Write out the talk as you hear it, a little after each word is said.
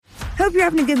Hope you're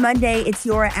having a good Monday. It's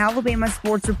your Alabama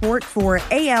Sports Report for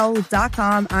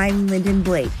AL.com. I'm Lyndon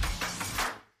Blake.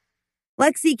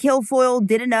 Lexi Kilfoyle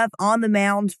did enough on the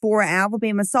mound for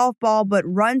Alabama softball, but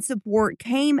run support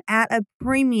came at a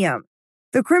premium.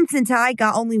 The Crimson Tide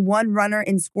got only one runner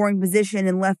in scoring position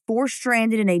and left four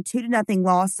stranded in a 2-0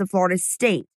 loss to Florida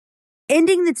State,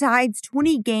 ending the Tide's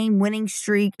 20-game winning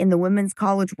streak in the Women's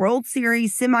College World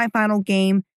Series semifinal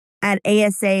game at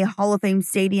ASA Hall of Fame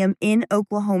Stadium in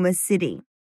Oklahoma City.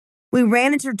 We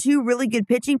ran into two really good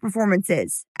pitching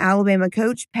performances, Alabama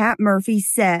coach Pat Murphy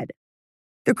said.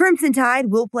 The Crimson Tide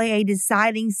will play a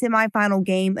deciding semifinal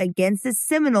game against the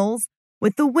Seminoles,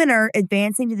 with the winner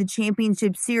advancing to the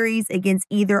championship series against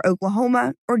either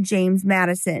Oklahoma or James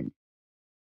Madison.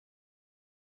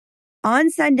 On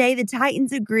Sunday, the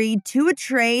Titans agreed to a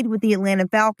trade with the Atlanta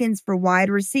Falcons for wide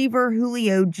receiver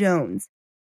Julio Jones.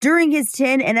 During his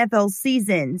 10 NFL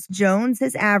seasons, Jones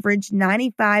has averaged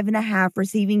 95.5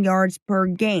 receiving yards per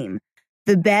game,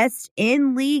 the best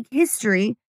in league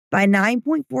history by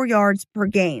 9.4 yards per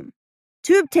game.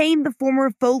 To obtain the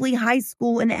former Foley High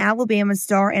School and Alabama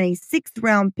star and a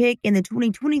 6th-round pick in the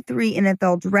 2023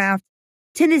 NFL Draft,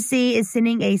 Tennessee is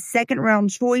sending a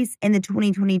 2nd-round choice in the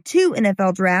 2022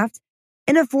 NFL Draft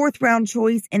and a 4th-round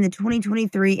choice in the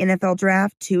 2023 NFL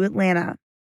Draft to Atlanta.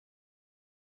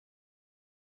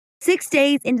 6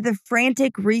 days into the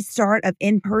frantic restart of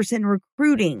in-person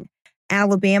recruiting,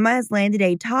 Alabama has landed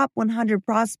a top 100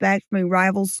 prospect from a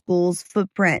rival school's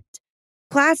footprint.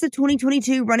 Class of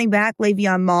 2022 running back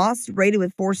Le'Veon Moss, rated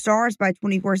with 4 stars by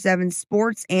 24/7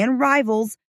 Sports and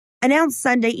Rivals, announced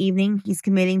Sunday evening he's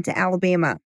committing to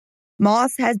Alabama.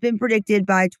 Moss has been predicted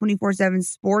by 24/7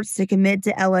 Sports to commit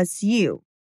to LSU.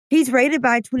 He's rated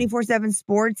by 24/7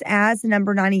 Sports as the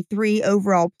number 93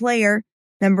 overall player,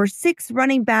 number 6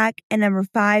 running back, and number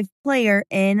 5 player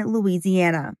in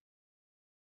Louisiana.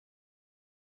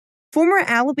 Former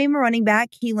Alabama running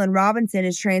back Keelan Robinson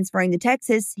is transferring to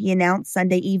Texas, he announced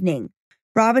Sunday evening.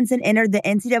 Robinson entered the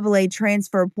NCAA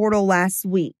transfer portal last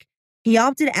week. He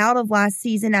opted out of last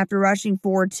season after rushing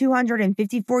for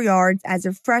 254 yards as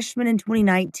a freshman in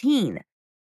 2019.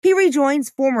 He rejoins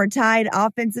former Tide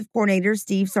offensive coordinator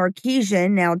Steve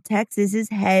Sarkisian, now Texas's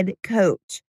head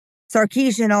coach.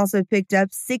 Sarkisian also picked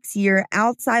up 6-year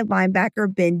outside linebacker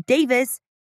Ben Davis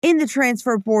in the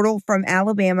transfer portal from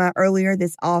Alabama earlier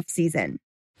this offseason.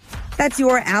 That's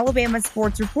your Alabama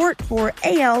Sports Report for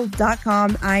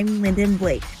AL.com. I'm Lyndon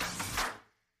Blake.